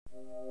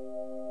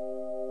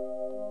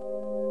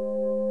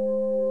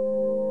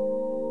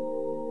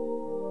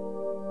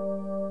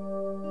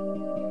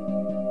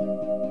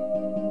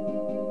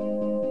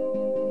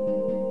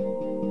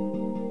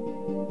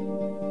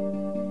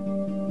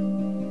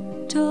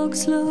Talk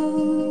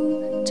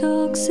slow,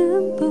 talk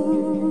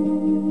simple.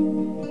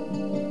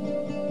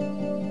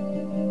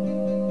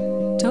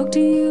 Talk to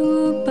you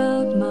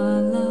about my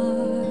life.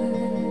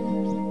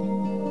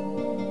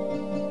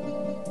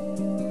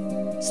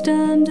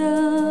 Stand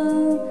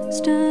down,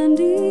 stand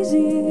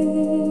easy.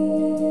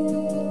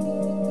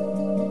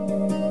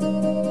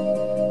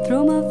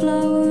 Throw my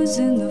flowers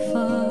in the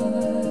fire.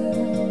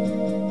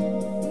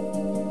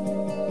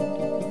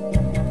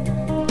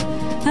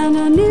 And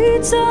I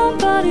need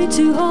somebody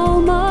to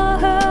hold my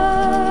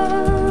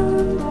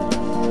hand.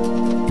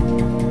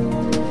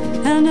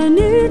 And I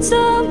need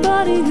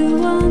somebody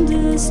who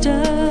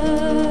understands.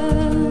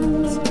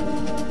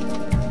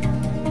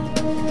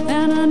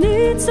 And I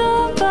need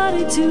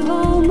somebody to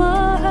hold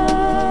my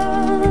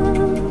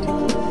hand.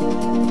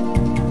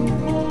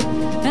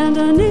 And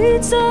I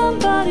need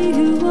somebody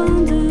who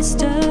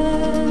understands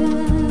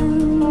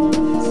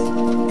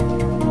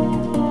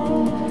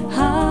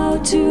how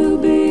to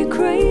be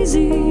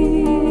crazy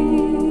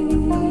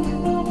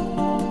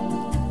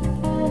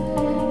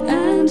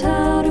and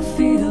how to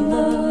feel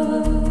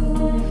love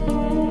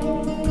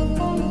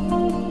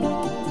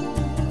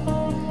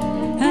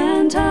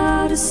and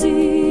how to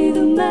see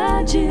the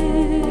magic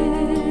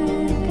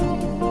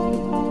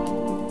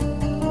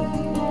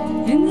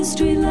in the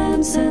street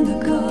lamps and the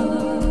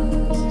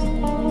cars.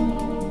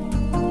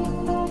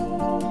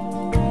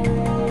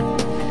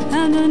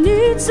 And I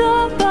need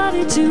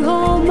somebody to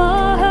hold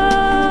my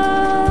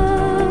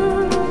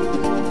hand.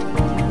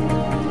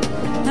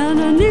 And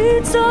I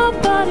need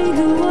somebody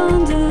who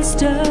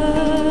understands.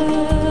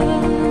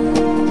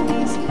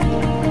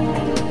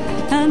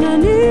 And I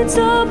need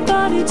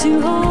somebody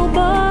to hold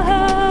my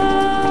hand.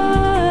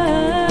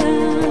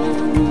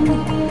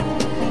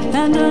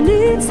 And I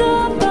need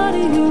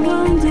somebody who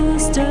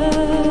understands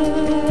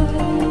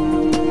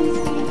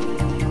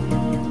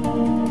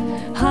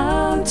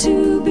how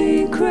to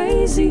be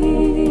crazy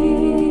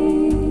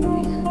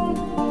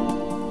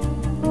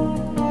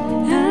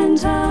and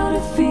how to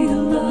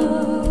feel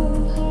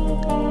love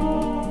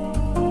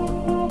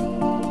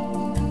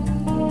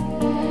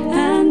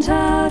and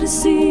how to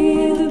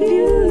see the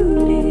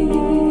beauty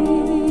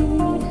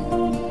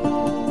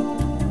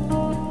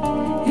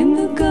in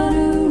the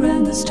gutter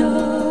and the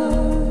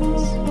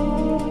stars.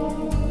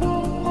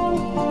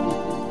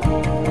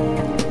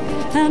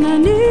 And I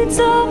need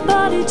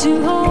somebody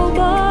to hold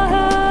my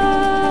hand.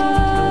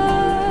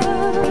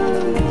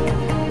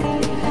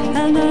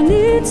 And I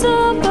need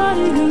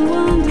somebody who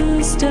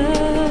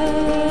understands.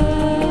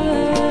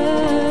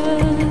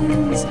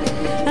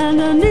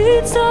 And I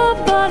need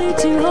somebody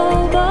to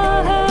hold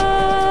my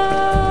hand.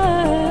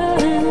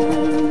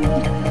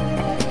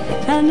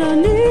 And I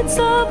need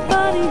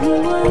somebody who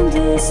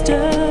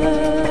understands.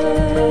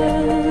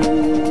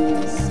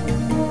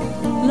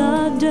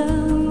 Lie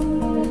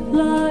down,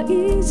 lie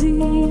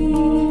easy,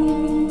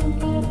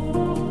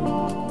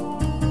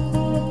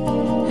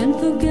 and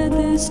forget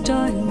this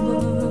dying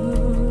world.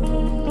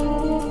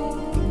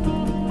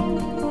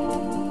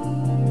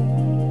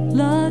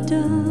 Lie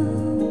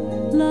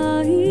down,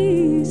 lie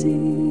easy,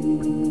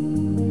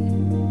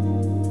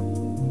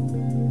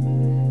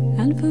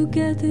 and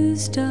forget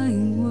this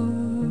dying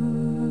world.